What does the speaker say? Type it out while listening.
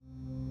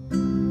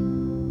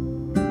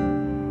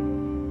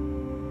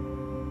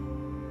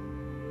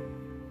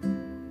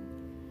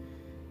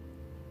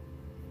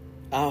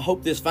I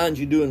hope this finds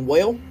you doing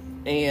well,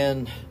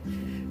 and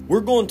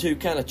we're going to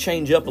kind of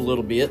change up a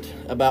little bit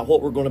about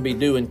what we're going to be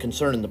doing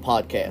concerning the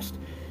podcast.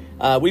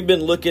 We've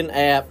been looking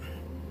at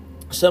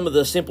some of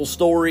the simple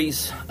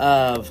stories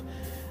of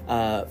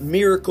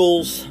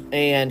miracles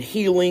and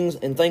healings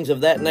and things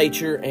of that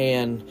nature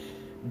and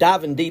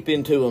diving deep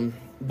into them.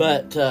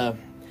 But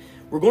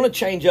we're going to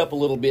change up a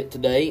little bit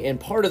today, and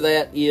part of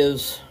that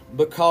is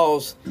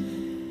because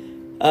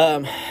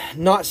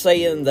not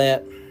saying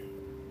that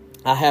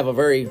I have a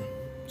very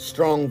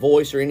strong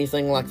voice or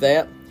anything like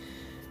that,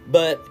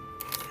 but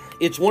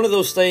it's one of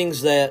those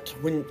things that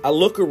when I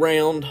look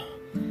around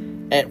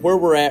at where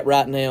we're at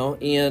right now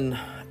in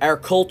our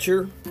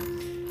culture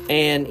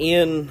and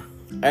in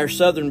our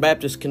Southern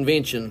Baptist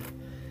Convention,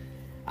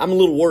 I'm a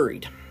little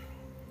worried.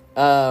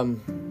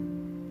 When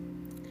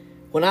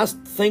I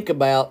think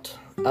about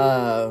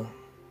where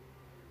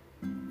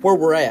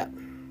we're at,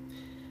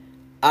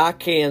 I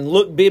can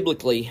look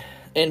biblically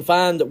and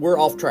find that we're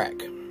off track.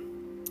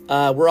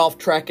 We're off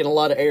track in a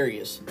lot of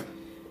areas.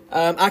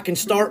 I can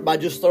start by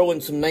just throwing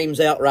some names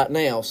out right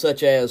now,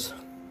 such as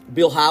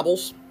Bill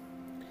Hybels,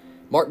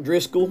 Mark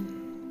Driscoll,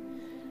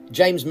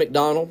 James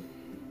McDonald,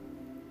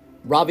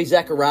 Ravi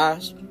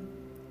Zacharias,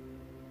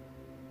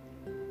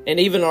 and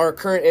even our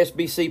current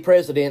SBC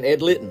president,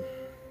 Ed Litton.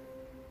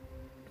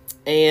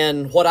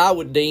 And what I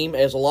would deem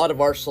as a lot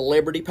of our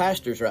celebrity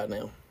pastors right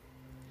now.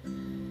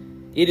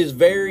 It is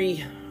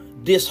very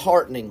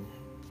disheartening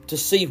to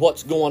see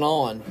what's going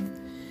on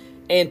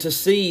and to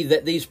see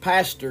that these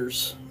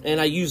pastors,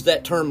 and I use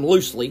that term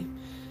loosely,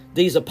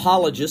 these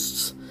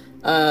apologists,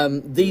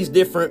 these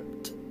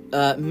different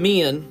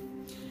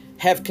men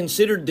have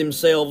considered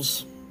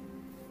themselves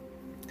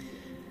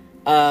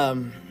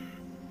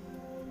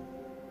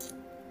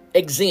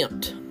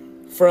exempt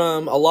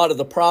from a lot of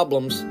the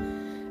problems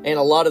and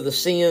a lot of the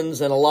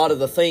sins and a lot of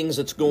the things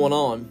that's going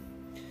on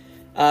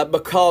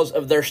because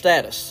of their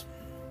status.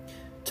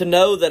 To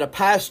know that a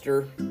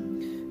pastor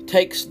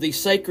takes the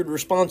sacred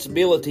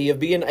responsibility of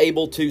being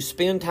able to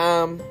spend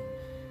time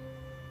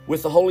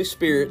with the Holy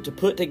Spirit to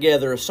put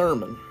together a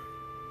sermon,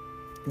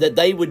 that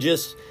they would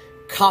just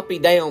copy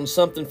down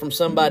something from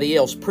somebody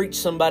else, preach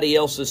somebody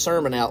else's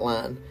sermon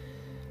outline,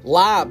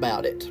 lie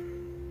about it,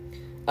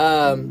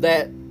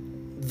 that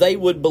they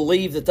would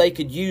believe that they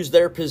could use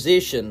their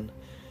position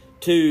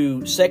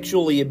to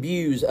sexually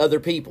abuse other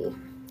people,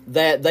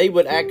 that they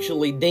would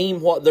actually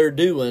deem what they're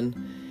doing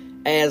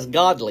as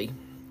godly,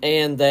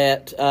 and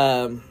that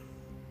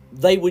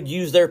they would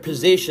use their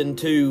position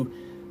to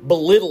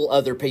belittle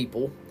other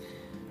people,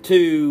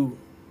 to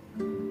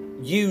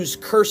use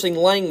cursing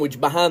language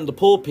behind the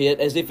pulpit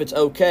as if it's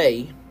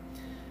okay.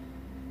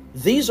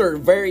 These are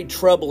very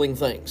troubling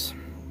things.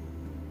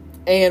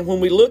 And when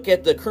we look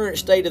at the current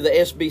state of the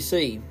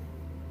SBC,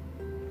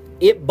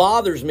 it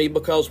bothers me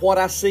because what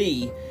I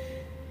see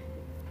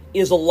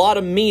is a lot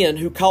of men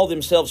who call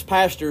themselves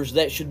pastors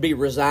that should be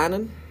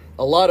resigning,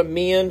 a lot of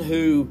men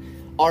who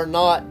are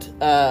not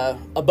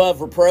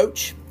above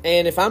reproach.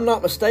 And if I'm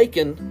not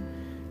mistaken,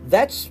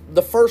 that's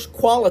the first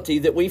quality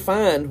that we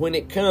find when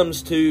it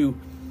comes to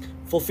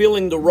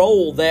fulfilling the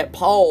role that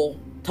Paul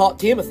taught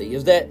Timothy,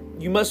 is that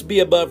you must be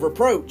above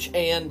reproach.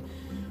 And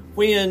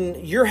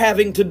when you're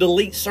having to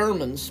delete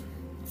sermons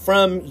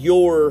from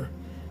your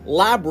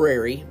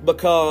library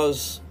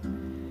because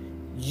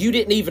you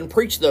didn't even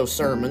preach those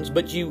sermons,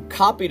 but you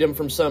copied them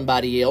from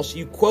somebody else,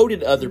 you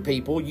quoted other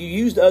people, you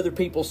used other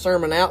people's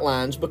sermon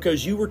outlines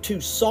because you were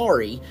too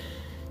sorry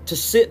to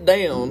sit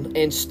down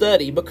and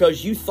study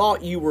because you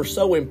thought you were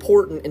so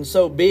important and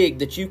so big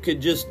that you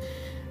could just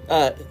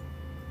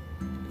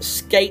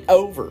skate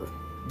over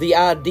the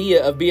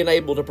idea of being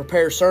able to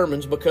prepare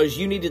sermons because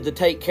you needed to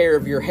take care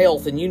of your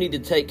health and you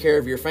needed to take care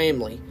of your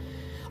family.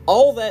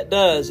 All that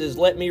does is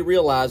let me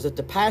realize that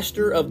the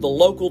pastor of the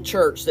local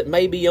church that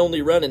may be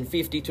only running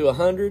 50 to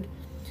 100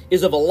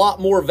 is of a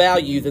lot more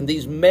value than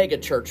these mega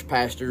church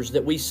pastors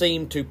that we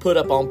seem to put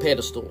up on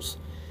pedestals.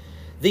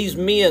 These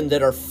men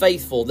that are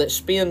faithful, that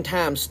spend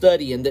time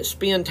studying, that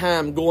spend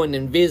time going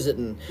and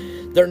visiting,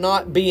 they're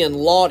not being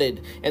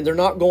lauded, and they're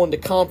not going to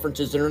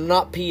conferences, and they're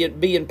not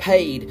being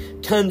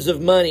paid tons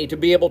of money to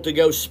be able to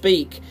go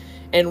speak,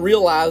 and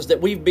realize that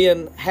we've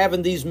been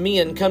having these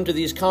men come to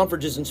these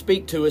conferences and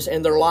speak to us,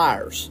 and they're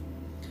liars,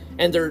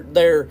 and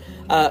they're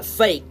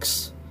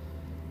fakes.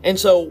 And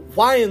so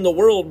why in the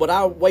world would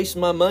I waste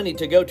my money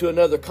to go to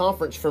another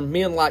conference from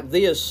men like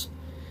this,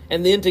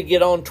 and then to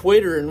get on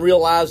Twitter and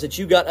realize that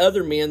you got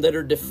other men that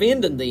are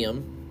defending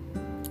them,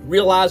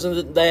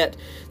 realizing that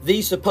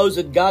these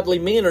supposed godly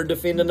men are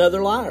defending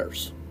other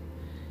liars?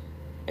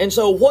 And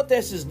so what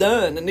this has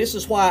done, and this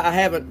is why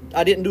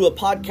I didn't do a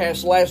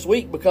podcast last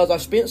week, because I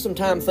spent some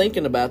time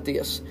thinking about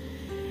this.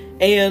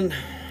 And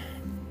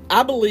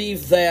I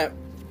believe that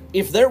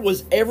if there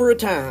was ever a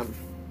time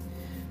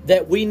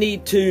that we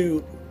need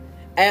to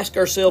ask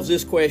ourselves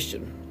this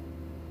question,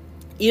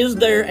 is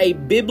there a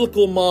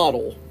biblical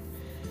model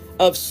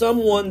of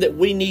someone that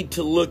we need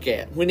to look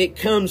at when it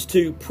comes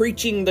to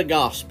preaching the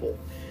gospel,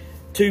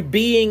 to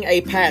being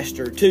a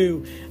pastor,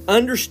 to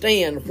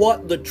understand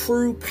what the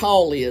true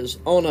call is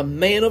on a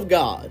man of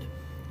God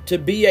to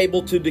be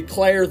able to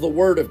declare the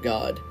Word of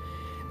God,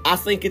 I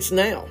think it's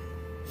now.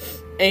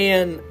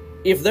 And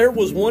if there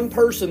was one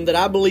person that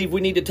I believe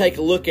we need to take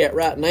a look at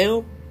right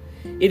now,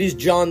 it is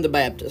John the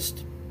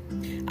Baptist.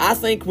 I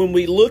think when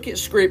we look at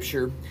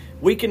Scripture,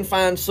 we can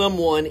find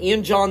someone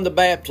in John the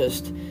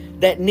Baptist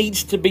that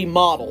needs to be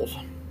modeled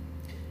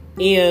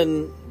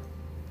in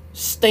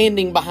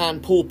standing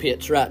behind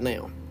pulpits right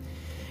now.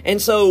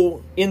 And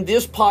so in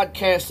this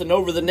podcast and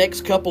over the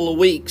next couple of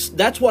weeks,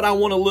 that's what I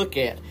want to look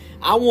at.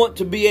 I want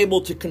to be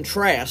able to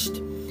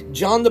contrast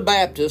John the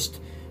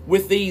Baptist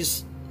with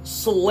these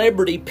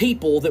celebrity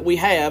people that we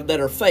have that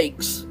are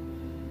fakes.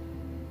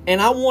 And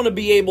I want to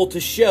be able to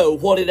show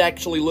what it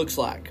actually looks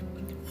like.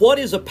 What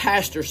is a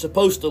pastor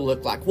supposed to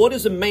look like? What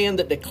is a man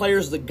that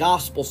declares the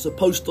gospel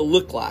supposed to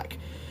look like?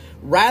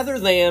 Rather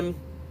than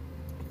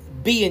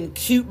being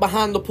cute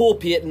behind the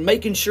pulpit and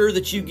making sure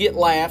that you get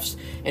laughs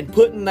and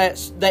putting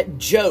that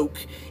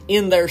joke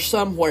in there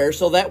somewhere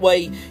so that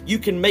way you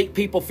can make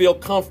people feel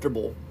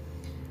comfortable.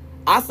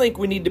 I think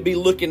we need to be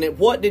looking at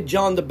what did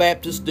John the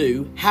Baptist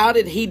do? How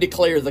did he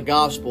declare the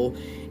gospel?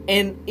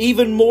 And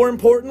even more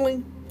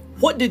importantly,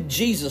 what did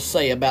Jesus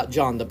say about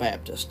John the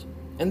Baptist?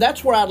 And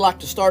that's where I'd like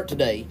to start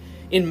today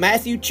in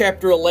Matthew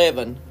chapter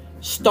 11,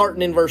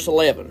 starting in verse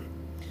 11.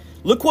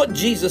 Look what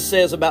Jesus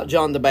says about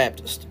John the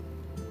Baptist.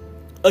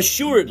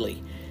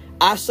 Assuredly,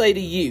 I say to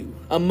you,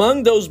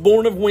 among those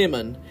born of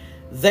women,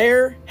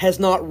 there has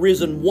not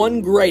risen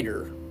one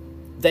greater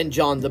than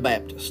John the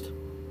Baptist.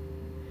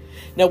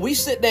 Now we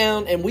sit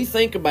down and we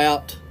think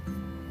about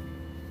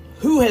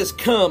who has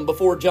come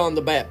before John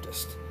the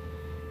Baptist.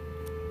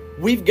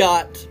 We've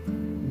got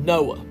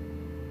Noah.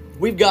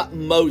 We've got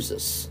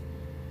Moses.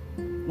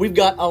 We've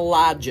got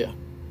Elijah.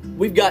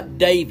 We've got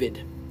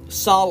David,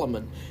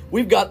 Solomon.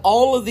 We've got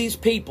all of these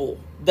people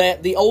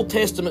that the Old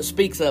Testament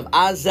speaks of.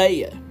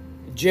 Isaiah,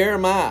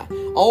 Jeremiah,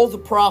 all the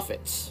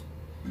prophets.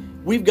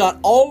 We've got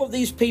all of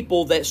these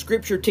people that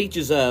Scripture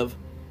teaches of.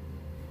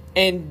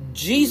 And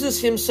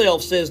Jesus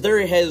himself says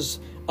there has,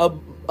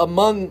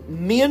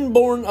 among men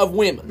born of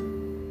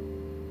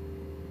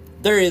women,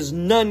 there is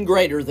none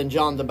greater than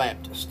John the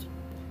Baptist.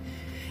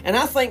 And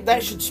I think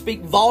that should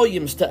speak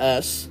volumes to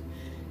us.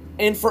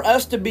 And for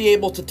us to be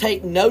able to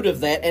take note of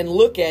that and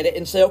look at it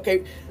and say,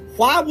 okay,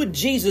 why would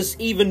Jesus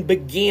even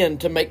begin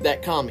to make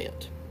that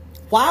comment?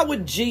 Why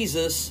would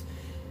Jesus...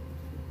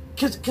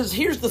 Because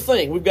here's the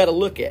thing we've got to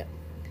look at.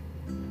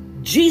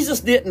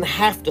 Jesus didn't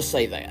have to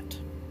say that.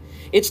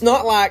 It's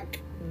not like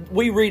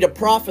we read a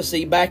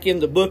prophecy back in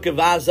the book of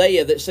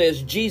Isaiah that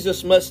says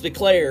Jesus must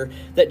declare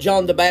that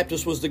John the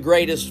Baptist was the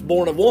greatest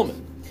born of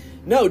woman.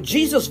 No,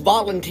 Jesus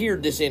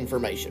volunteered this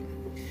information.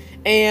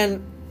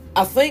 And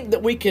I think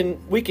that we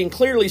can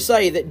clearly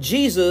say that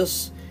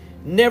Jesus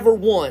never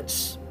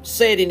once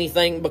said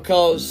anything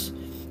because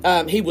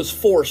he was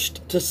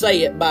forced to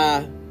say it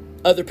by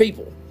other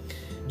people.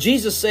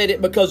 Jesus said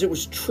it because it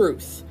was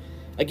truth.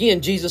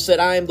 Again, Jesus said,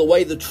 I am the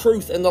way, the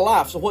truth, and the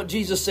life. So what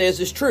Jesus says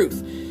is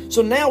truth.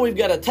 So now we've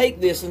got to take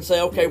this and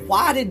say, okay,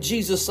 why did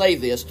Jesus say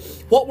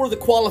this? What were the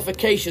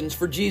qualifications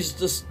for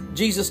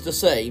Jesus to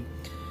say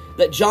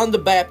that John the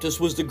Baptist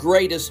was the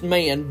greatest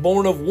man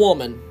born of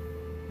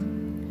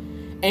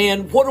woman?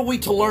 And what are we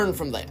to learn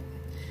from that?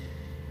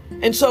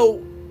 And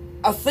so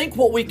I think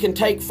what we can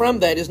take from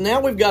that is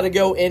now we've got to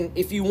go and,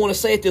 if you want to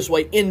say it this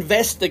way,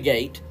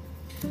 investigate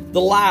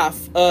the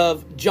life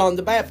of John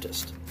the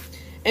Baptist.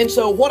 And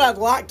so what I'd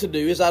like to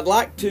do is I'd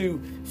like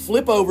to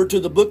flip over to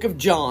the book of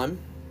John,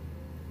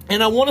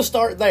 and I want to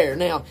start there.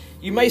 Now,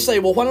 you may say,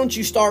 well, why don't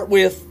you start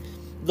with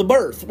the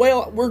birth?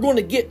 Well, we're going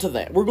to get to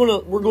that. We're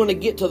going to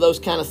get to those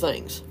kind of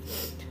things.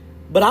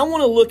 But I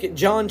want to look at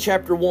John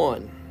chapter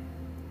 1.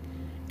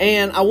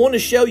 And I want to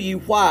show you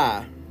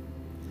why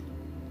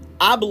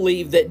I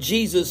believe that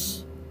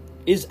Jesus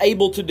is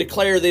able to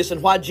declare this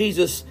and why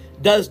Jesus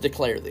does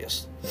declare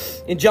this.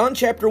 In John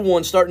chapter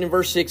 1, starting in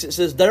verse 6, it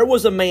says, there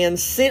was a man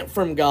sent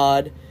from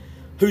God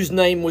whose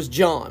name was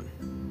John.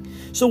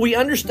 So we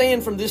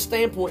understand from this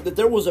standpoint that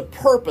there was a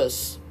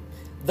purpose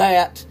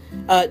that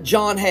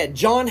John had.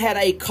 John had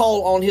a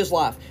call on his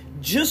life.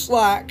 Just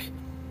like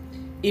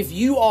if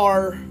you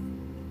are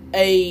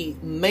a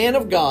man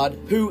of God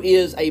who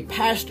is a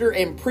pastor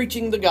and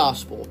preaching the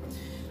gospel,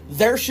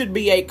 there should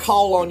be a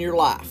call on your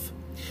life.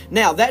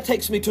 Now, that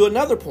takes me to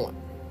another point.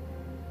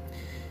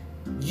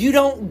 You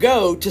don't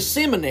go to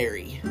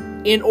seminary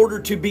in order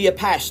to be a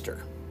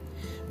pastor.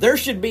 There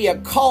should be a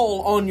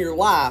call on your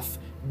life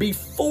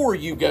before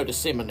you go to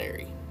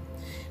seminary.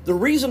 The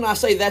reason I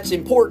say that's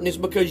important is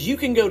because you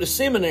can go to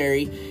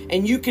seminary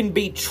and you can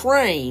be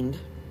trained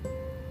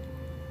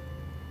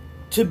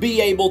to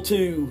be able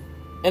to,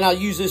 and I'll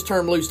use this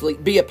term loosely,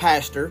 be a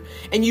pastor,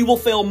 and you will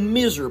fail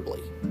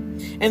miserably.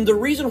 And the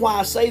reason why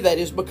I say that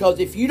is because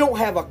if you don't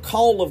have a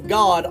call of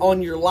God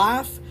on your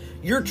life,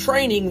 your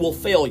training will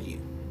fail you.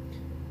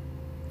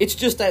 It's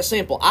just that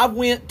simple. I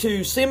went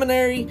to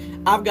seminary,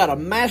 I've got a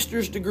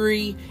master's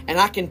degree, and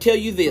I can tell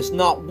you this,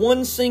 not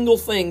one single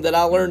thing that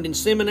I learned in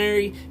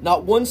seminary,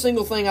 not one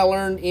single thing I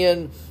learned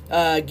in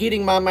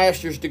getting my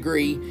master's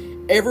degree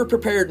ever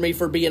prepared me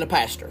for being a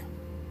pastor.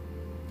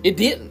 It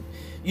didn't.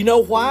 You know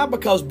why?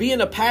 Because being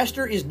a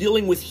pastor is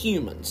dealing with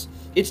humans.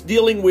 It's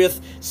dealing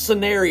with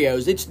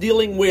scenarios. It's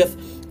dealing with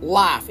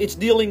life. It's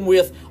dealing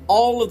with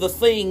all of the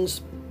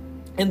things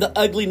and the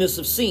ugliness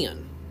of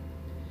sin.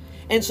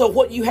 And so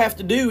what you have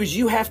to do is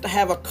you have to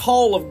have a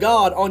call of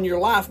God on your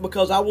life,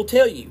 because I will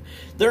tell you,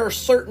 there are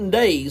certain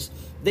days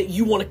that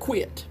you want to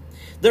quit.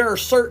 There are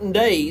certain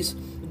days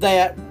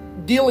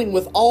that dealing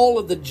with all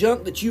of the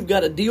junk that you've got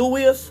to deal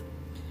with,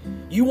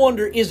 you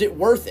wonder, is it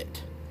worth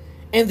it?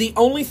 And the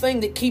only thing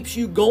that keeps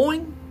you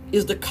going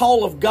is the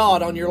call of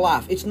God on your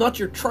life. It's not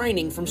your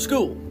training from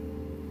school.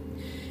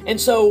 And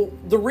so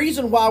the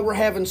reason why we're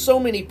having so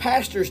many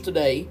pastors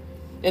today,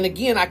 and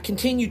again, I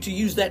continue to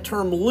use that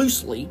term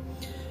loosely,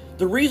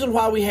 the reason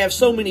why we have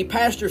so many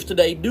pastors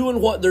today doing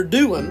what they're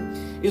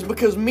doing is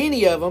because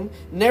many of them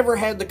never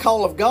had the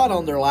call of God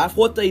on their life.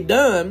 What they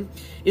done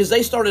is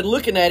they started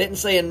looking at it and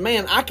saying,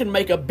 man, I can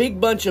make a big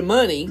bunch of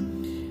money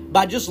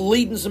by just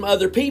leading some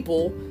other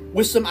people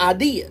with some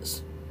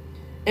ideas.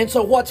 And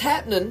so what's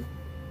happening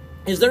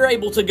is they're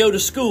able to go to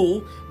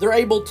school, they're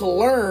able to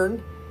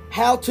learn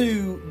how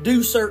to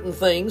do certain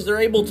things,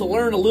 they're able to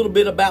learn a little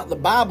bit about the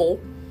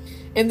Bible,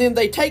 and then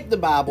they take the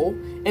Bible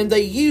and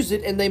they use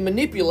it and they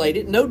manipulate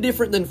it, no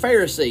different than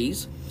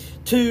Pharisees,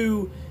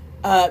 to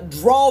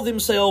draw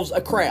themselves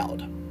a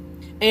crowd.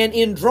 And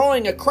in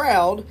drawing a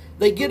crowd,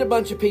 they get a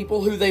bunch of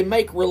people who they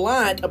make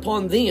reliant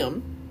upon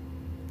them,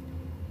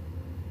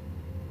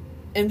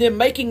 and then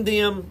making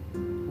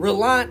them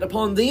reliant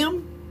upon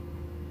them,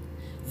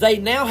 they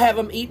now have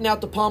them eating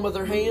out the palm of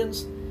their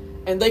hands,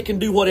 and they can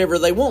do whatever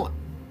they want.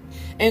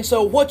 And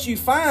so what you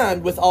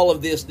find with all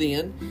of this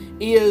then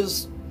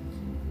is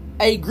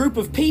a group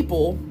of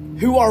people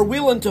who are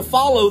willing to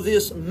follow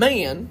this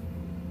man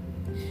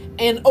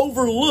and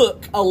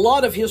overlook a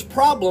lot of his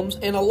problems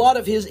and a lot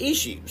of his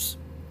issues,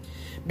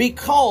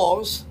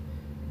 because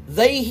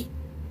they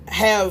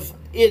have,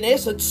 in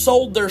essence,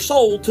 sold their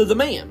soul to the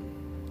man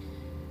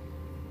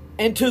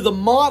and to the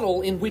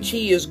model in which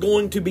he is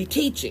going to be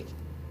teaching.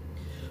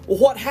 Well,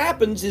 what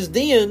happens is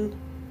then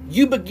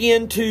you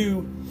begin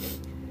to,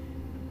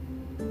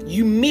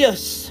 you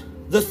miss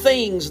the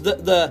things,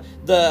 the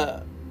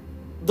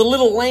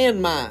little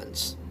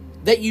landmines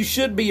that you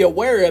should be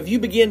aware of. You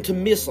begin to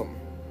miss them.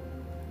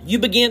 You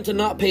begin to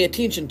not pay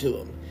attention to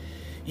them.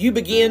 You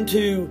begin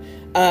to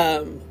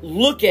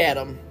look at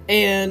them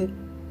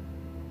and,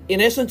 in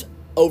essence,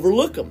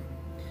 overlook them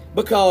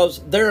because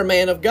they're a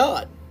man of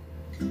God.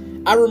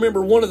 I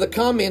remember one of the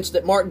comments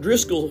that Mark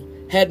Driscoll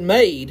had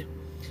made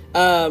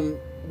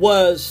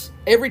was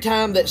every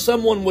time that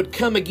someone would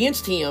come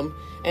against him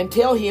and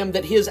tell him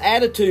that his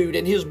attitude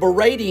and his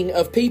berating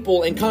of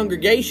people and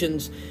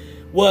congregations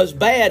was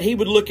bad, he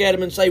would look at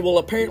him and say, well,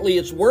 apparently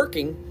it's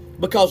working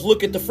because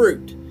look at the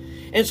fruit.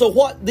 And so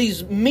what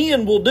these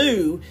men will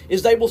do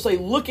is they will say,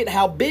 look at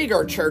how big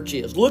our church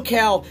is. Look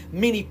how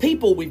many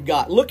people we've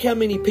got. Look how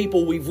many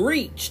people we've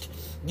reached.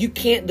 You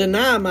can't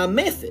deny my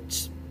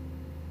methods.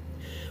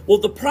 Well,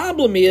 the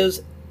problem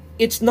is,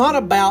 it's not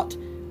about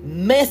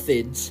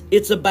methods,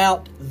 it's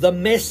about the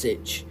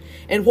message.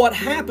 And what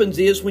happens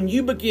is when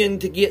you begin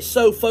to get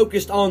so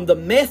focused on the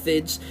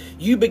methods,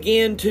 you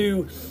begin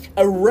to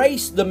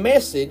erase the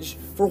message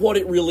for what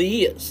it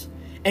really is.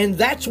 And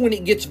that's when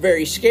it gets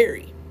very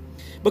scary.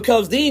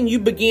 Because then you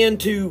begin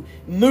to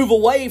move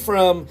away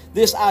from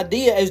this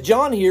idea, as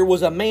John here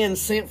was a man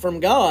sent from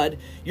God.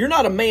 You're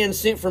not a man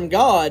sent from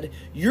God.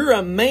 You're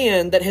a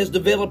man that has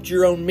developed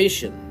your own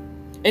mission.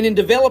 And in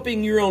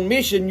developing your own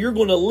mission, you're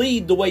going to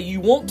lead the way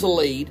you want to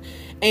lead.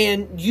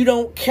 And you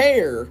don't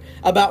care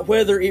about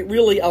whether it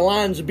really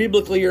aligns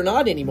biblically or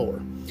not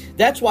anymore.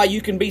 That's why you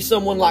can be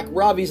someone like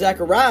Ravi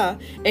Zachariah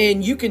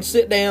and you can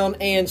sit down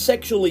and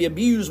sexually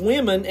abuse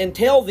women and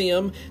tell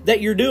them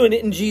that you're doing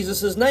it in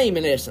Jesus' name,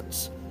 in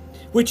essence,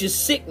 which is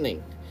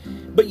sickening.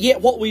 But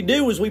yet what we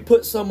do is we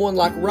put someone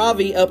like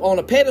Ravi up on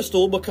a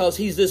pedestal because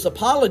he's this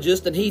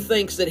apologist and he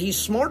thinks that he's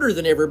smarter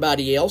than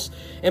everybody else,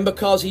 and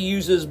because he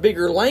uses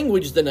bigger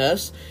language than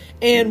us,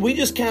 and we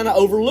just kind of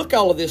overlook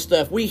all of this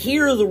stuff. We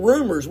hear the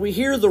rumors, we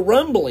hear the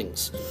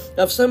rumblings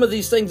of some of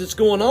these things that's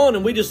going on,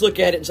 and we just look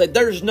at it and say,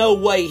 there's no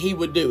way he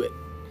would do it.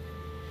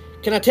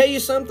 Can I tell you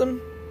something?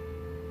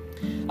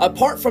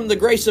 Apart from the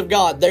grace of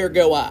God, there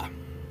go I.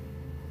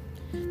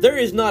 There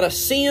is not a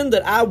sin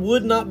that I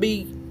would not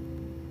be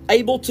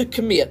able to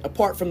commit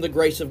apart from the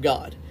grace of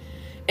God.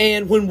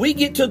 And when we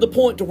get to the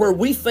point to where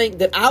we think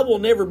that I will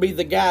never be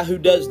the guy who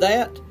does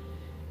that,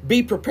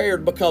 be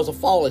prepared because a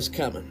fall is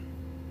coming.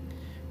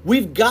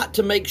 We've got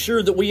to make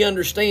sure that we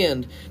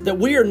understand that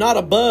we are not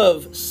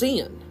above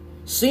sin.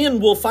 Sin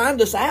will find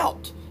us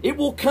out. It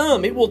will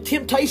come.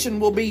 Temptation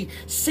will be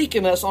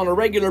seeking us on a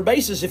regular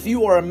basis if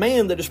you are a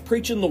man that is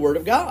preaching the Word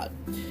of God.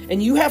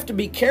 And you have to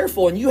be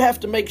careful and you have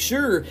to make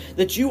sure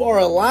that you are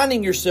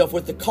aligning yourself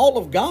with the call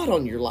of God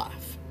on your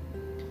life.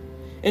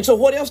 And so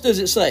what else does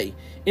it say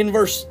in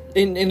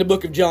the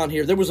book of John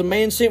here? There was a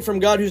man sent from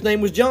God whose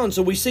name was John.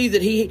 So we see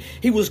that he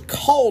was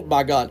called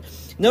by God.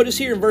 Notice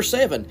here in verse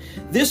 7,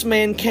 this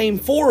man came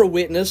for a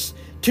witness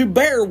to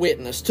bear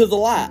witness to the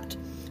light,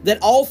 that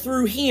all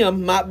through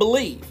him might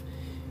believe.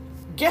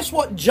 Guess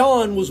what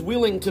John was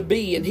willing to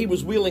be and he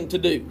was willing to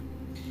do?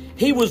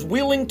 He was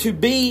willing to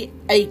be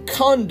a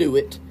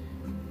conduit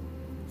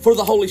for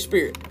the Holy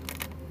Spirit.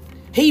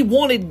 He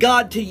wanted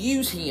God to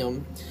use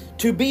him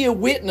to be a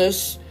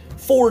witness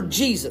for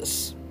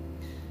Jesus.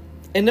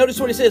 And notice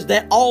what he says,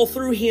 that all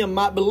through him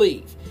might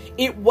believe.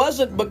 It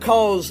wasn't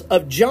because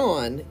of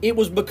John, it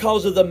was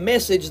because of the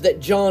message that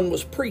John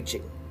was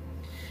preaching.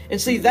 And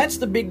see, that's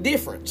the big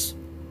difference.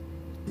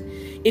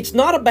 It's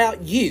not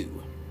about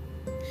you.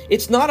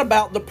 It's not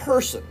about the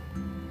person.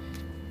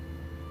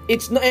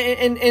 It's not,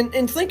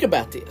 and think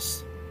about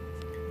this.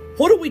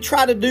 What do we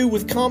try to do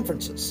with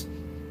conferences?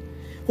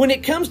 When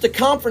it comes to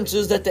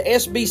conferences that the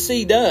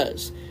SBC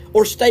does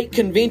or state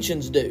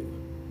conventions do,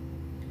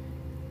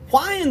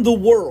 why in the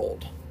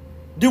world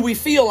do we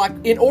feel like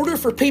in order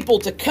for people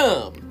to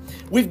come,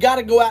 we've got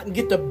to go out and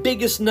get the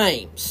biggest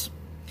names?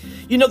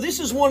 You know, this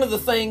is one of the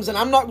things, and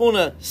I'm not going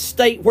to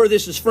state where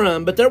this is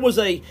from, but there was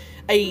a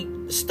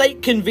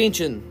state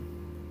convention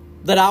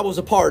that I was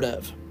a part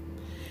of.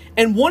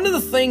 And one of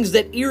the things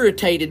that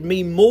irritated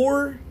me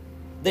more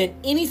than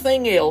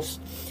anything else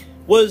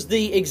was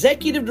the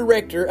executive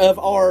director of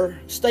our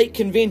state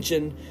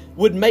convention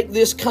would make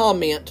this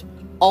comment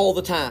all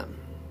the time.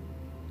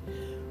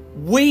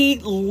 We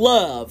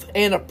love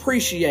and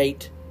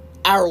appreciate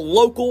our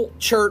local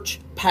church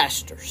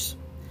pastors.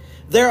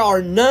 There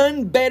are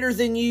none better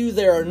than you.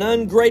 There are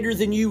none greater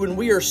than you, and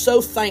we are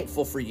so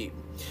thankful for you.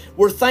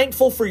 We're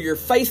thankful for your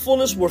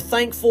faithfulness. We're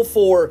thankful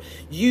for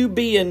you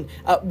being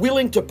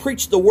willing to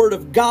preach the Word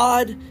of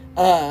God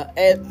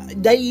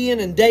day in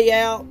and day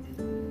out.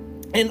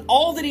 And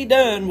all that he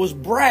done was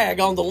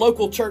brag on the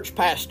local church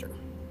pastor.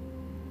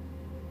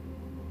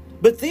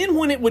 But then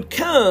when it would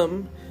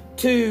come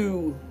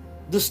to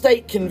the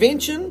state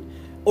convention,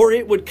 or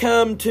it would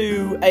come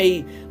to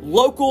a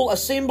local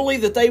assembly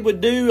that they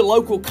would do, a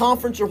local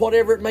conference or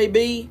whatever it may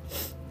be,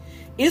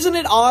 isn't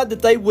it odd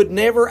that they would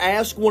never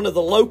ask one of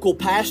the local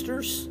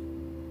pastors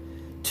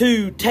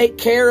to take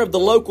care of the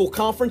local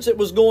conference that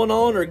was going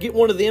on or get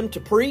one of them to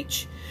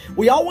preach?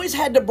 We always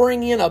had to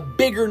bring in a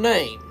bigger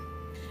name.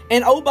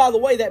 And oh, by the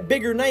way, that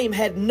bigger name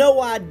had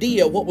no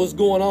idea what was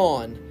going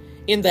on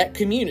in that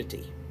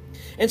community.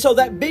 And so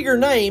that bigger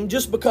name,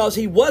 just because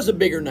he was a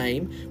bigger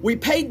name, we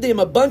paid them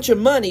a bunch of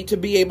money to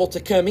be able to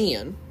come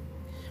in,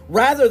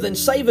 rather than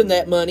saving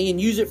that money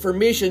and use it for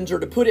missions or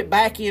to put it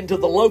back into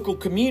the local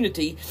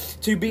community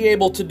to be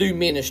able to do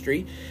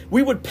ministry.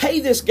 We would pay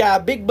this guy a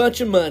big bunch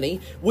of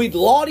money. We'd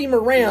laud him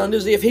around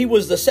as if he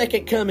was the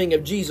second coming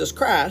of Jesus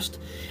Christ.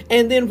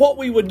 And then what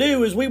we would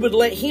do is we would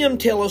let him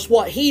tell us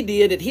what he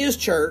did at his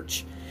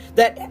church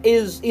that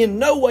is in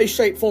no way,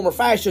 shape, form, or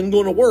fashion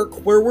going to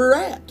work where we're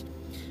at.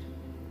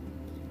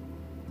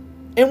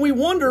 And we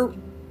wonder,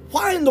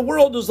 why in the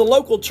world does the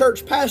local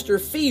church pastor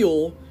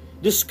feel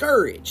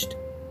discouraged?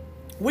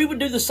 We would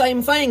do the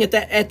same thing at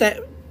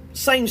that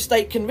same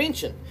state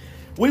convention.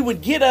 We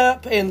would get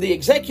up, and the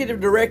executive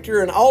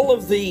director and all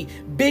of the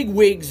big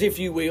wigs, if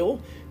you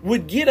will,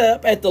 would get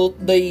up at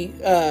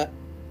the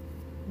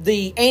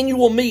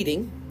annual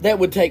meeting that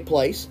would take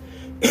place.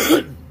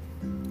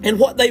 And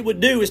what they would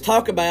do is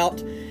talk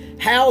about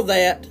how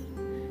that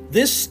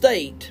this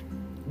state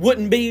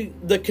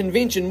the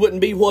convention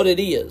wouldn't be what it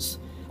is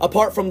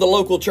apart from the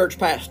local church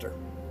pastor.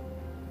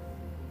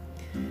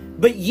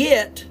 But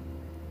yet,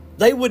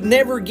 they would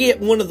never get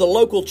one of the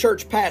local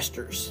church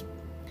pastors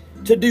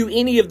to do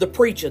any of the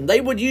preaching. They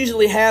would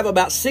usually have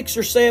about 6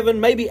 or 7,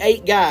 maybe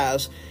 8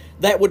 guys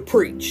that would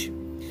preach.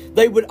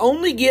 They would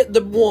only get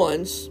the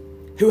ones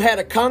who had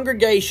a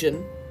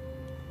congregation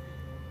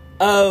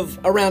of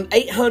around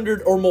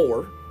 800 or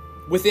more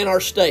within our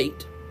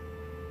state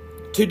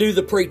to do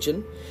the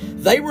preaching.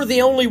 They were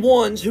the only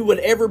ones who would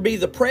ever be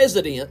the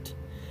president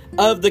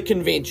of the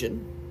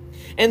convention.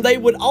 And they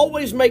would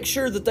always make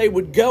sure that they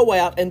would go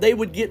out and they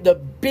would get the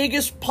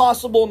biggest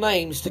possible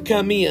names to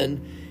come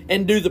in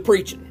and do the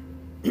preaching.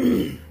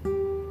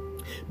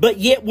 But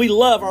yet we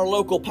love our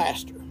local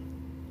pastor.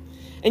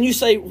 And you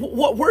say,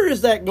 where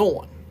is that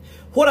going?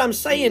 What I'm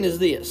saying is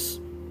this.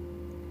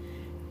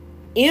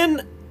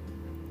 In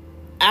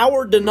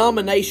our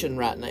denomination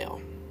right now,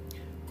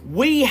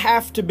 we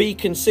have to be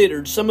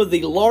considered some of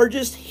the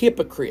largest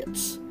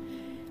hypocrites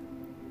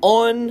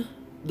on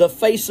the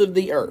face of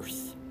the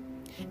earth.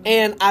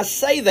 And I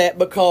say that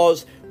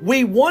because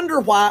we wonder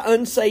why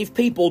unsaved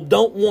people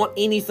don't want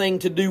anything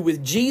to do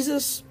with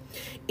Jesus.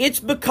 It's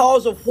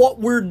because of what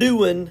we're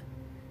doing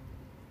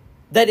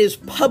that is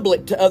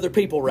public to other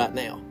people right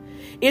now.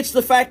 It's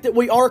the fact that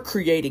we are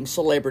creating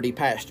celebrity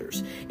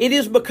pastors. It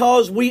is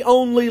because we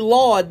only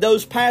laud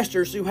those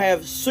pastors who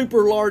have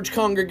super large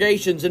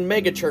congregations and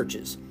mega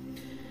churches.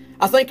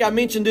 I think I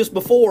mentioned this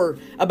before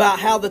about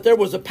how that there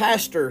was a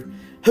pastor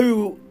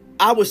who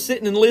I was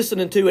sitting and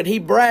listening to, and he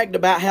bragged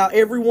about how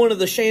every one of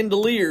the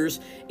chandeliers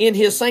in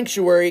his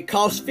sanctuary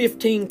cost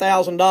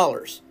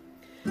 $15,000.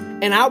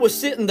 And I was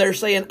sitting there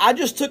saying, I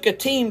just took a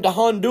team to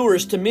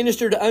Honduras to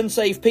minister to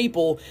unsaved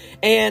people,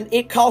 and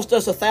it cost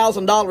us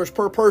 $1,000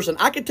 per person.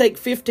 I could take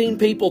 15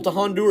 people to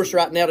Honduras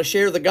right now to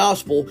share the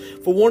gospel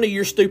for one of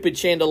your stupid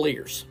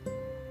chandeliers.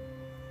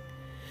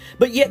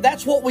 But yet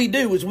that's what we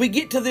do, is we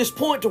get to this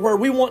point to where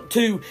we want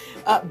to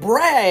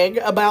brag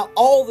about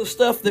all the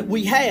stuff that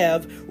we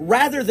have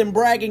rather than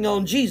bragging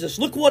on Jesus.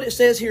 Look what it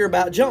says here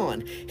about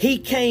John. He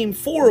came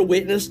for a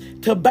witness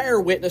to bear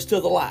witness to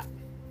the light.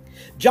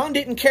 John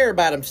didn't care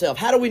about himself.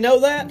 How do we know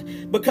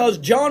that? Because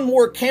John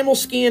wore camel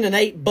skin and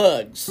ate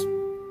bugs.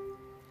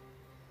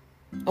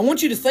 I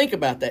want you to think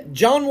about that.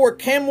 John wore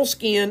camel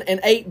skin and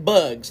ate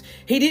bugs.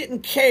 He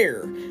didn't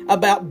care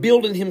about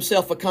building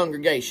himself a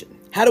congregation.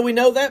 How do we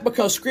know that?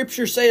 Because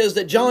Scripture says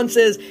that John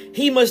says,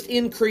 he must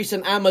increase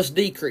and I must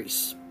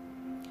decrease.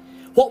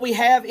 What we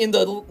have in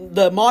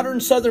the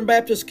modern Southern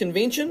Baptist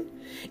Convention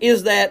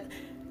is that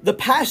the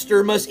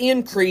pastor must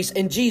increase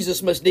and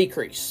Jesus must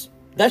decrease.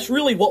 That's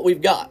really what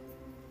we've got.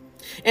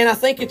 And I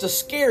think it's a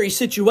scary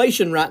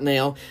situation right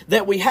now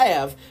that we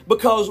have,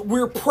 because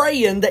we're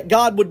praying that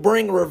God would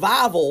bring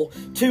revival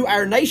to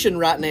our nation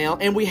right now,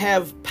 and we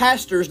have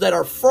pastors that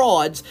are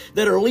frauds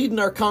that are leading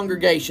our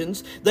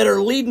congregations, that are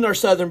leading our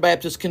Southern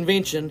Baptist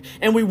Convention,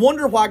 and we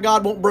wonder why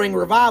God won't bring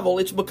revival.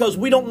 It's because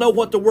we don't know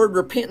what the word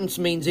repentance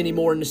means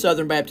anymore in the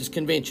Southern Baptist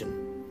Convention.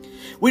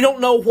 We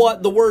don't know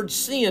what the word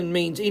sin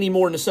means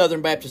anymore in the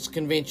Southern Baptist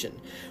Convention.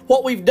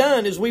 What we've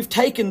done is we've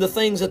taken the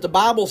things that the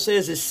Bible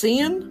says is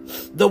sin,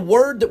 the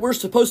word that we're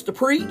supposed to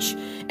preach,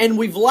 and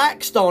we've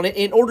laxed on it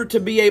in order to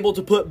be able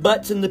to put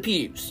butts in the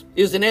pews,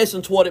 is in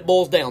essence what it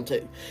boils down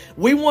to.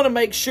 We want to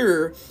make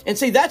sure, and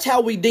see, that's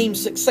how we deem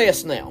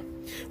success now.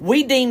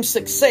 We deem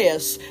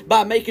success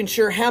by making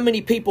sure how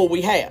many people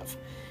we have.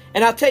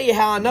 And I'll tell you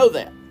how I know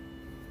that.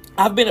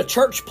 I've been a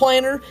church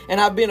planter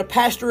and I've been a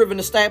pastor of an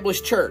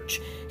established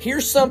church.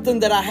 Here's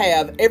something that I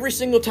have every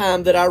single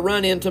time that I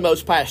run into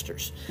most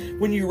pastors.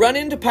 When you run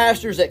into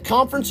pastors at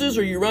conferences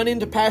or you run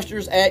into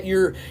pastors at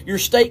your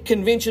state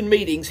convention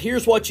meetings,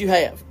 here's what you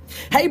have.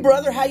 Hey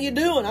brother, how you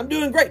doing? I'm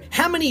doing great.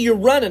 How many you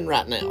running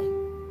right now?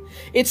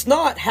 It's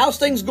not, how's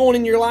things going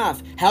in your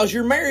life? How's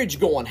your marriage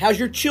going? How's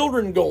your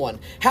children going?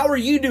 How are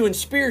you doing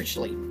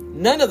spiritually?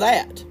 None of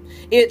that.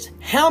 It's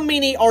how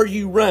many are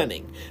you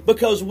running?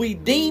 Because we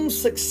deem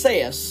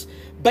success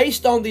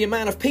based on the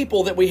amount of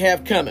people that we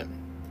have coming.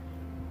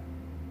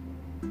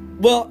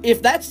 Well,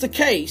 if that's the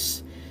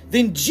case,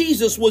 then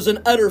Jesus was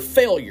an utter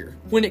failure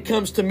when it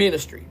comes to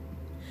ministry.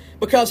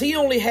 Because he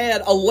only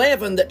had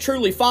 11 that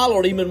truly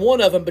followed him, and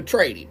one of them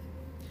betrayed him.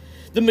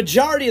 The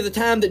majority of the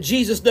time that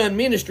Jesus done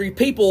ministry,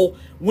 people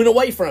went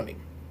away from him.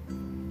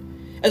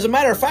 As a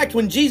matter of fact,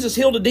 when Jesus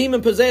healed a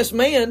demon-possessed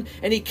man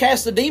and he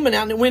cast the demon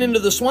out and it went into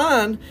the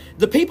swine,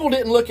 the people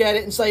didn't look at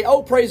it and say,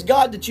 oh, praise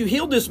God that you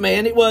healed this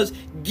man. It was,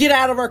 get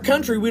out of our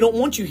country. We don't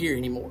want you here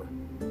anymore.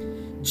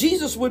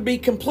 Jesus would be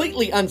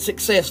completely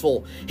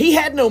unsuccessful. He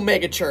had no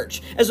mega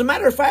church. As a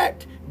matter of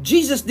fact,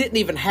 Jesus didn't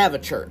even have a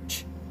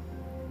church.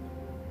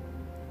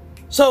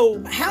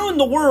 So how in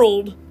the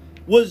world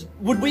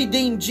would we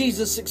deem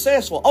Jesus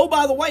successful? Oh,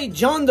 by the way,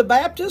 John the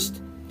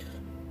Baptist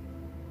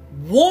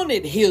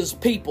wanted his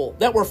people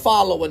that were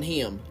following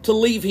him to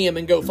leave him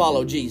and go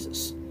follow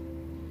Jesus.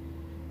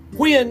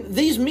 When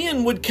these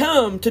men would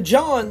come to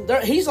John,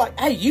 he's like,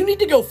 hey, you need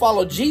to go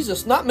follow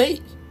Jesus, not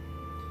me.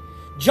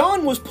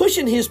 John was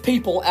pushing his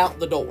people out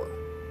the door.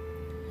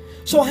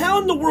 So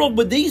how in the world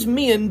would these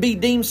men be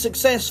deemed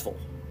successful?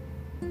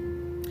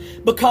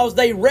 Because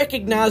they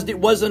recognized it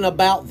wasn't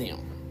about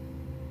them.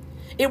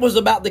 It was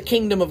about the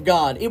kingdom of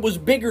God. It was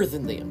bigger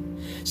than them.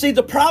 See,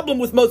 the problem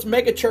with most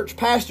megachurch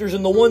pastors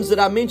and the ones that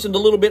I mentioned a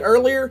little bit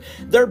earlier,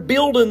 they're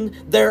building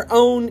their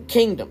own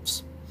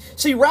kingdoms.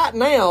 See, right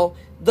now,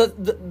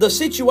 the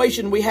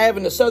situation we have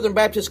in the Southern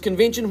Baptist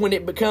Convention when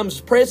it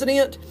becomes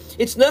president,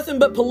 it's nothing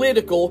but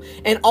political,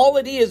 and all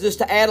it is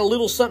to add a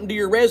little something to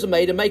your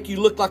resume to make you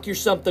look like you're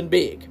something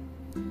big.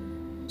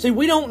 See,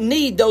 we don't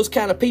need those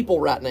kind of people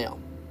right now.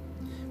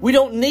 We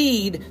don't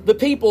need the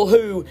people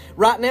who,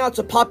 right now it's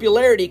a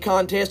popularity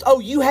contest. Oh,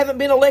 you haven't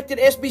been elected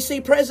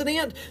SBC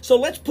president? So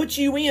let's put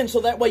you in so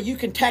that way you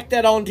can tack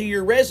that onto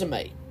your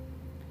resume.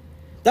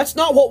 That's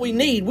not what we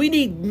need. We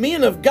need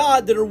men of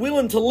God that are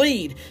willing to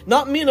lead,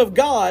 not men of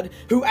God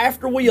who,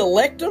 after we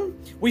elect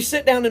them, we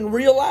sit down and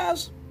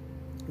realize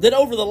that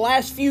over the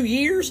last few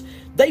years,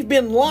 they've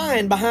been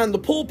lying behind the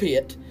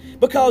pulpit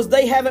because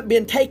they haven't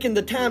been taking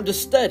the time to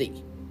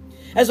study.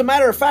 As a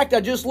matter of fact, I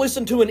just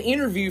listened to an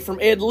interview from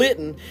Ed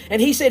Litton, and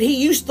he said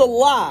he used to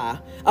lie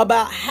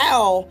about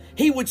how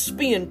he would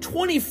spend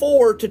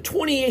 24 to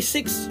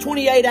 26,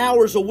 28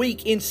 hours a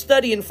week in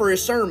studying for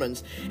his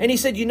sermons. And he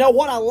said, you know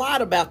what? I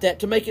lied about that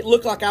to make it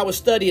look like I was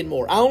studying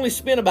more. I only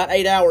spent about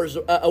 8 hours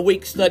a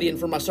week studying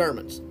for my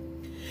sermons.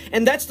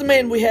 And that's the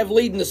man we have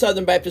leading the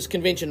Southern Baptist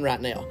Convention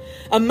right now.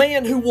 A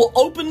man who will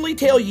openly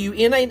tell you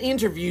in an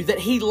interview that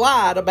he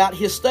lied about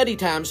his study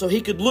time so he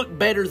could look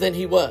better than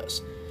he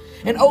was.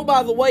 And oh,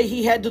 by the way,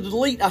 he had to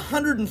delete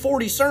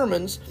 140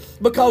 sermons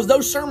because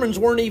those sermons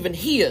weren't even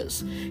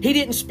his. He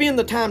didn't spend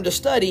the time to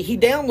study. He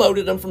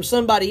downloaded them from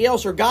somebody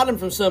else or got them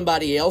from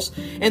somebody else.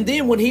 And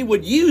then when he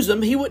would use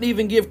them, he wouldn't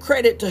even give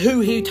credit to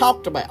who he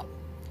talked about.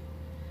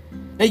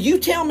 Now, you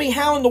tell me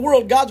how in the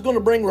world God's going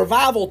to bring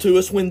revival to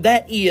us when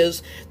that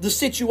is the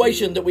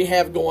situation that we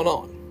have going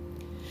on.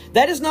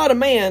 That is not a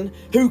man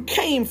who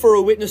came for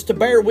a witness to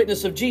bear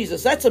witness of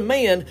Jesus. That's a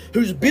man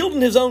who's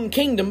building his own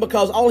kingdom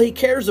because all he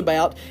cares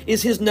about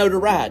is his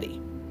notoriety.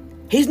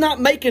 He's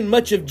not making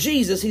much of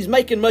Jesus, he's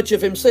making much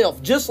of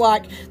himself, just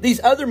like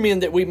these other men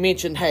that we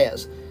mentioned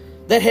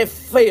that have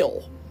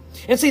failed.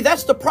 And see,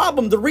 that's the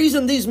problem. The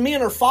reason these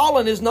men are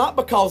fallen is not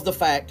because the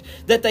fact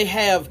that they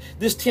have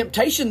this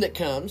temptation that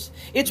comes.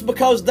 It's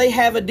because they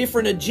have a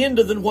different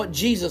agenda than what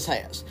Jesus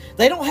has.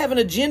 They don't have an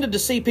agenda to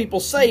see people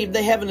saved.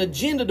 They have an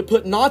agenda to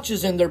put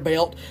notches in their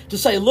belt to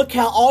say, look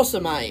how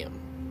awesome I am.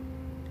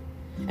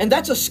 And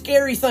that's a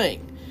scary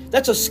thing.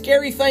 That's a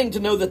scary thing to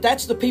know that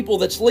that's the people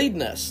that's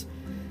leading us.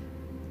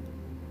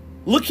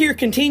 Look here,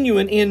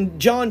 continuing in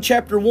John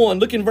chapter 1.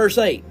 Look in verse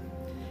 8.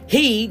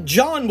 He,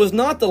 John, was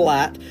not the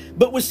light,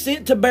 but was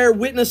sent to bear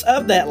witness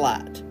of that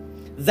light.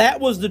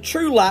 That was the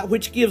true light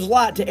which gives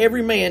light to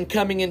every man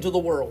coming into the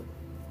world.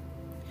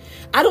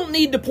 I don't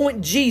need to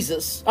point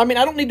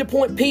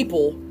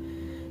people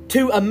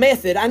to a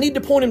method. I need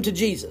to point them to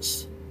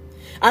Jesus.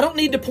 I don't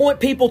need to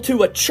point people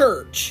to a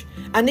church.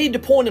 I need to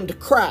point them to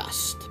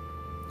Christ.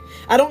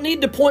 I don't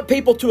need to point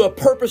people to a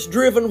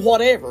purpose-driven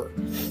whatever.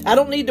 I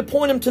don't need to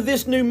point them to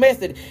this new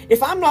method.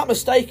 If I'm not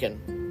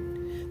mistaken,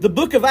 the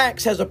book of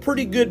Acts has a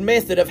pretty good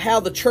method of how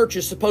the church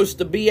is supposed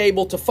to be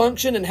able to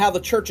function and how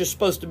the church is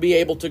supposed to be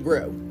able to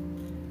grow.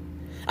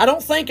 I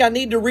don't think I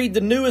need to read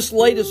the newest,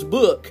 latest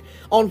book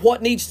on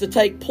what needs to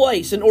take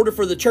place in order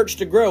for the church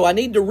to grow. I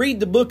need to read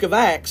the book of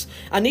Acts.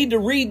 I need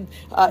to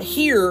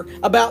hear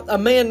about a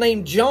man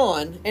named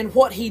John and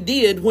what he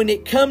did when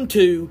it come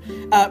to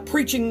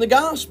preaching the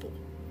gospel.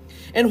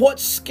 And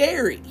what's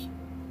scary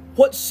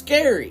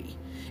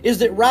is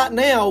that right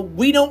now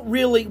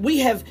we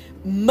have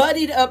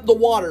muddied up the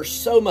water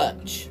so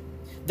much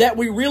that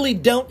we really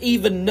don't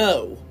even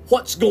know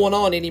what's going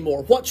on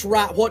anymore, what's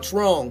right, what's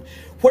wrong,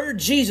 where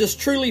Jesus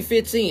truly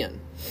fits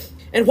in.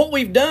 And what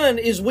we've done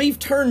is we've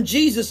turned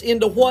Jesus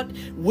into what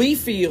we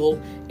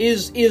feel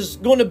is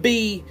going to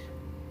be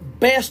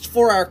best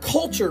for our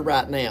culture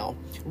right now,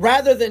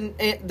 rather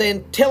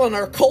than telling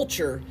our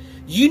culture,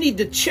 you need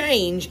to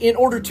change in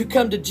order to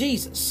come to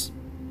Jesus.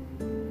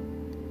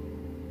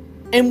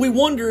 And we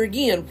wonder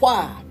again,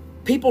 why?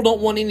 People don't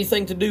want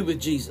anything to do with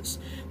Jesus.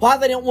 Why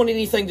they don't want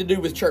anything to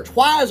do with church.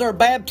 Why is our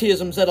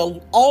baptisms at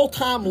an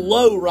all-time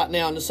low right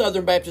now in the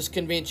Southern Baptist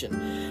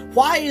Convention?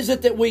 Why is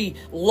it that we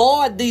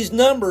laud these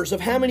numbers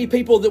of how many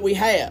people that we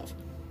have?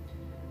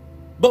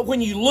 But when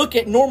you look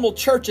at normal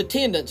church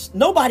attendance,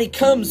 nobody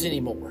comes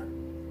anymore.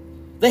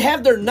 They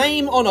have their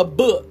name on a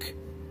book,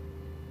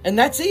 and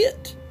that's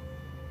it.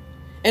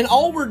 And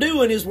all we're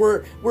doing is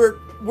we're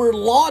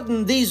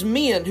lauding these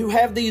men who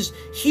have these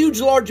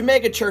huge, large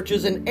mega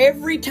churches, and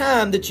every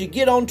time that you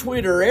get on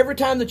Twitter, or every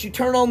time that you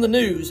turn on the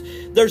news,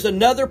 there's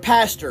another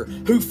pastor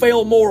who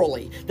failed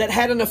morally, that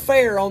had an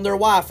affair on their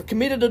wife,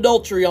 committed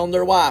adultery on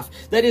their wife,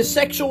 that is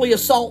sexually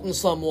assaulting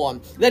someone,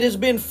 that has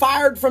been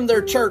fired from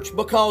their church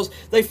because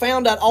they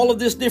found out all of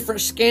this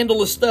different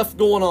scandalous stuff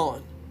going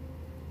on.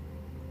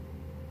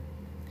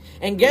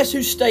 And guess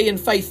who's staying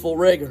faithful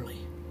regularly?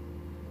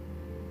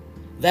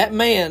 That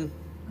man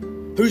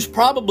who's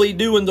probably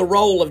doing the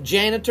role of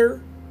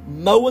janitor,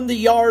 mowing the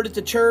yard at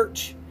the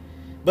church,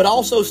 but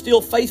also still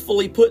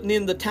faithfully putting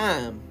in the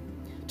time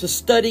to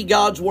study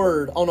God's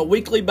Word on a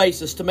weekly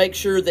basis to make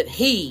sure that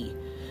he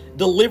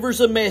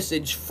delivers a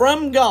message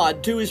from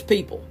God to his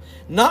people.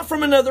 Not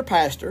from another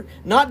pastor,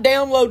 not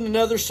downloading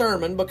another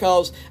sermon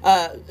because,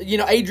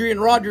 Adrian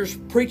Rogers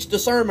preached a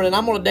sermon and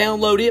I'm going to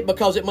download it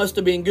because it must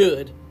have been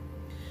good.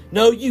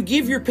 No, you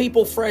give your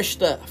people fresh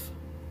stuff.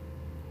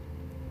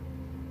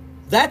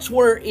 That's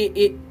where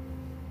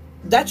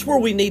that's where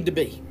we need to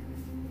be.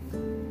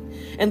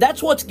 And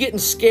that's what's getting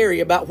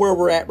scary about where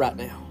we're at right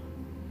now.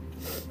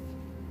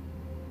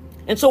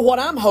 And so what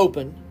I'm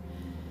hoping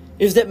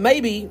is that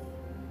maybe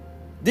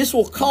this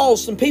will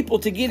cause some people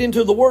to get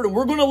into the Word. And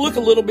we're going to look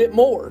a little bit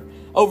more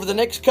over the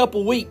next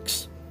couple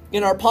weeks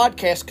in our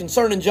podcast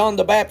concerning John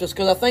the Baptist,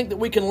 because I think that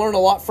we can learn a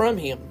lot from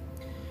him.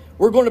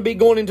 We're going to be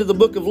going into the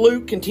book of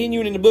Luke,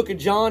 continuing in the book of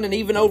John, and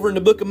even over in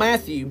the book of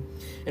Matthew.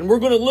 And we're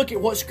going to look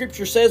at what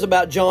Scripture says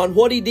about John,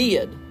 what he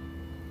did.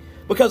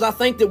 Because I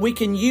think that we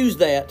can use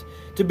that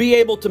to be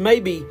able to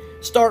maybe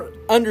start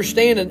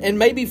understanding. And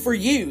maybe for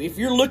you, if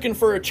you're looking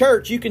for a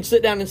church, you can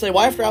sit down and say,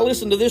 well, after I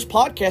listen to this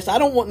podcast, I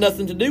don't want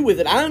nothing to do with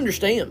it. I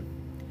understand.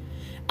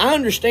 I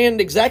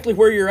understand exactly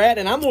where you're at.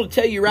 And I'm going to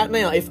tell you right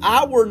now, if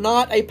I were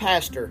not a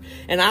pastor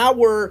and I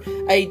were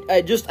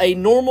just a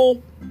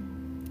normal,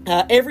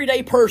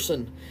 everyday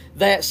person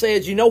that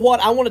says, you know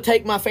what, I want to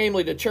take my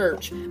family to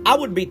church, I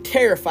would be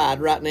terrified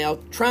right now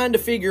trying to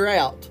figure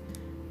out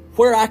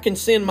where I can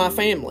send my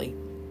family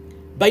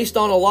based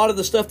on a lot of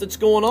the stuff that's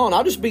going on.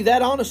 I'll just be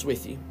that honest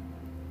with you.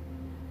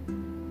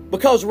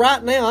 Because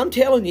right now, I'm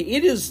telling you,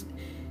 it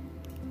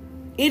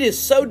is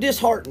so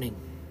disheartening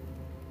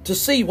to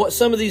see what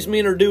some of these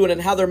men are doing and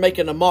how they're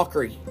making a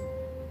mockery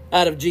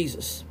out of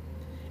Jesus.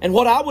 And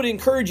what I would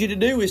encourage you to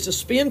do is to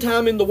spend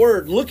time in the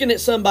Word, looking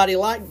at somebody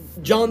like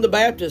John the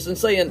Baptist and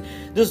saying,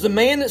 does the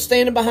man that's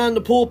standing behind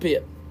the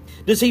pulpit,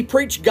 does he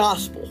preach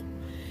gospel?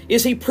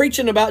 Is he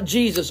preaching about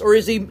Jesus? Or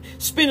is he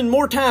spending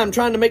more time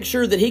trying to make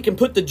sure that he can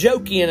put the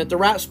joke in at the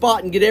right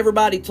spot and get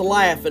everybody to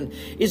laugh? And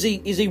is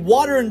he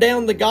watering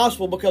down the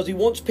gospel because he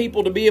wants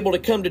people to be able to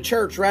come to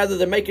church rather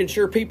than making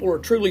sure people are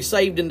truly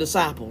saved and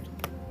discipled?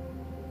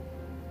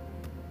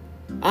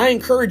 I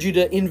encourage you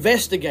to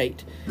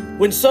investigate.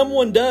 When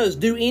someone does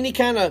do any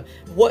kind of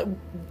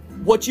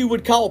what you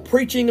would call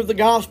preaching of the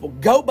gospel,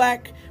 go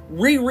back,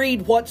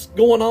 reread what's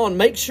going on.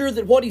 Make sure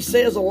that what he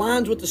says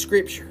aligns with the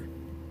Scripture.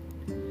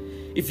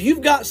 If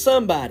you've got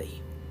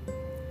somebody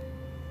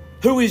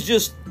who is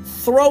just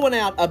throwing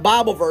out a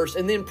Bible verse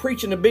and then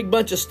preaching a big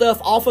bunch of stuff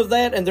off of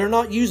that, and they're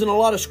not using a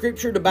lot of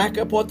Scripture to back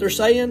up what they're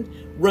saying,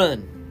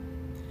 run.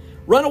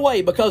 Run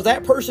away, because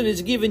that person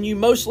is giving you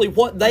mostly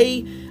what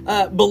they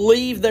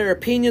believe, their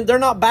opinion. They're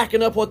not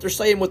backing up what they're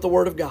saying with the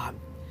Word of God.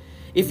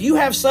 If you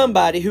have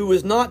somebody who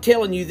is not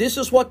telling you this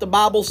is what the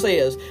Bible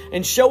says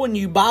and showing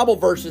you Bible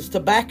verses to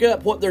back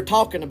up what they're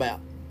talking about,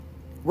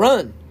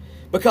 run,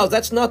 because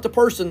that's not the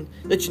person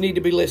that you need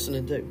to be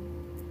listening to.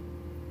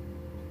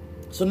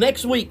 So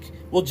next week,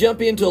 we'll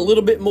jump into a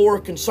little bit more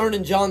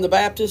concerning John the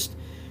Baptist.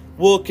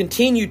 We'll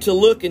continue to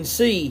look and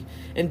see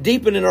and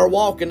deepen in our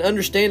walk and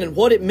understanding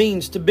what it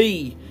means to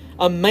be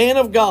a man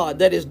of God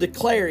that is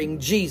declaring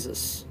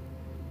Jesus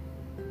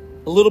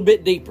a little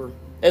bit deeper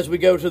as we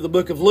go to the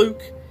book of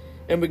Luke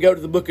and we go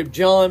to the book of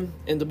John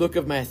and the book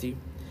of Matthew.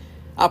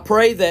 I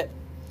pray that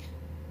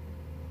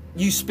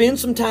you spend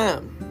some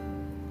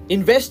time,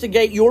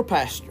 investigate your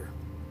pastor,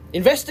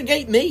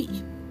 investigate me.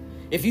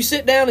 If you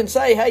sit down and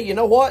say, hey, you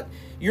know what?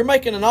 You're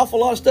making an awful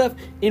lot of stuff,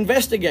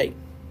 investigate.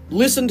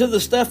 Listen to the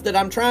stuff that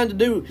I'm trying to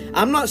do.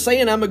 I'm not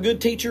saying I'm a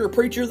good teacher or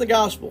preacher of the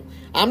gospel.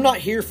 I'm not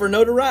here for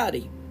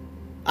notoriety.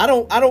 I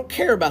don't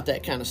care about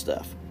that kind of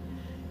stuff.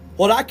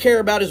 What I care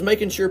about is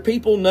making sure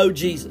people know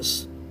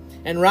Jesus.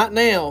 And right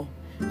now,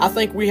 I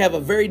think we have a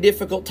very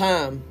difficult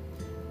time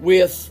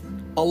with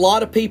a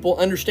lot of people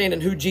understanding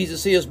who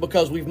Jesus is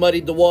because we've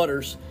muddied the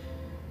waters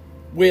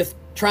with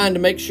trying to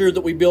make sure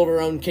that we build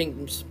our own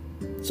kingdoms.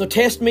 So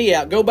test me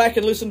out. Go back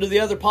and listen to the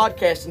other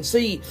podcasts and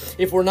see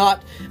if we're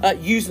not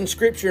using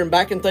Scripture and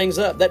backing things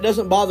up. That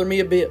doesn't bother me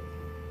a bit.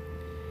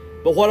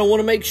 But what I want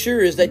to make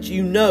sure is that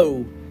you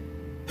know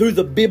who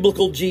the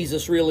biblical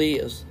Jesus really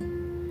is.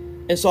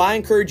 And so I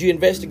encourage you to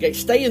investigate.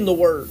 Stay in the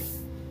Word.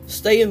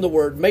 Stay in the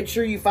Word. Make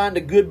sure you find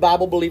a good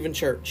Bible-believing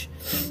church.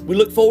 We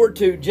look forward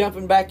to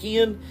jumping back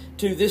in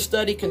to this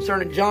study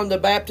concerning John the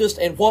Baptist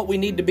and what we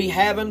need to be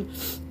having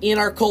in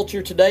our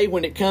culture today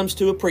when it comes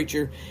to a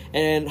preacher.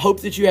 And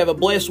hope that you have a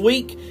blessed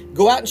week.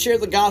 Go out and share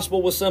the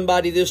gospel with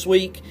somebody this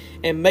week,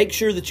 and make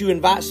sure that you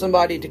invite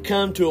somebody to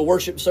come to a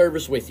worship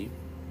service with you.